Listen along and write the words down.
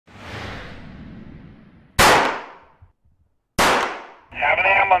an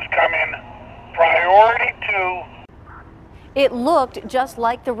ambulance come in. Priority 2. It looked just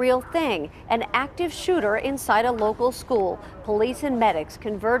like the real thing, an active shooter inside a local school. Police and medics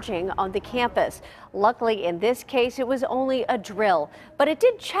converging on the campus. Luckily, in this case, it was only a drill, but it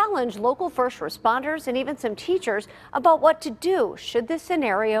did challenge local first responders and even some teachers about what to do should this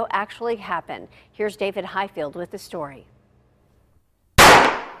scenario actually happen. Here's David Highfield with the story.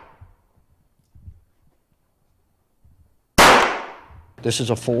 This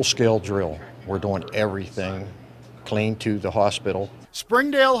is a full-scale drill. We're doing everything clean to the hospital.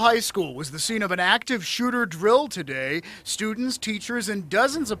 Springdale High School was the scene of an active shooter drill today. Students, teachers, and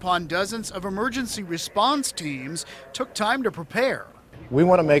dozens upon dozens of emergency response teams took time to prepare. We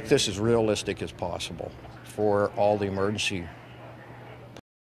want to make this as realistic as possible for all the emergency,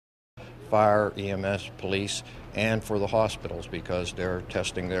 fire, EMS, police, and for the hospitals because they're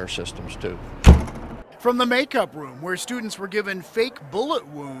testing their systems too. From the makeup room, where students were given fake bullet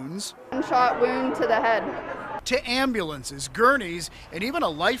wounds, gunshot wound to the head, to ambulances, gurneys, and even a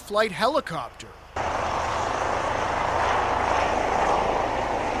life flight helicopter.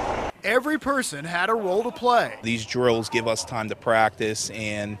 Every person had a role to play. These drills give us time to practice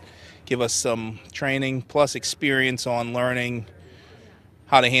and give us some training plus experience on learning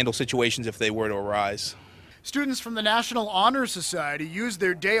how to handle situations if they were to arise. Students from the National Honor Society used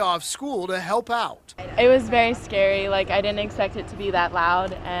their day off school to help out. It was very scary. I didn't expect it to be that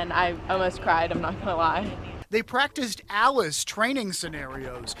loud, and I almost cried, I'm not gonna lie. They practiced ALICE training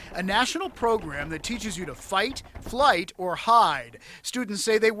scenarios, a national program that teaches you to fight, flight, or hide. Students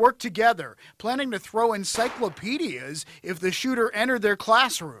say they worked together, planning to throw encyclopedias if the shooter entered their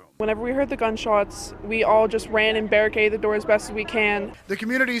classroom. Whenever we heard the gunshots, we all just ran and barricaded the door as best as we can. The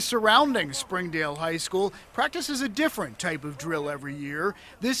community surrounding Springdale High School practices a different type of drill every year.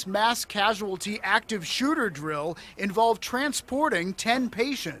 This mass casualty active shooter drill involved transporting 10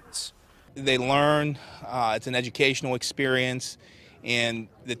 patients. They learn, it's an educational experience, and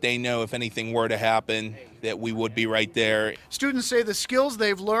that they know if anything were to happen that we would be right there. Students say the skills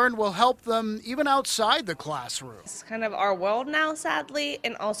they've learned will help them even outside the classroom. It's kind of our world now, sadly,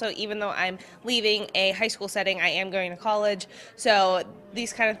 and also even though I'm leaving a high school setting, I am going to college, so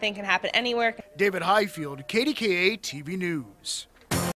these kind of things can happen anywhere. David Highfield, KDKA-TV News.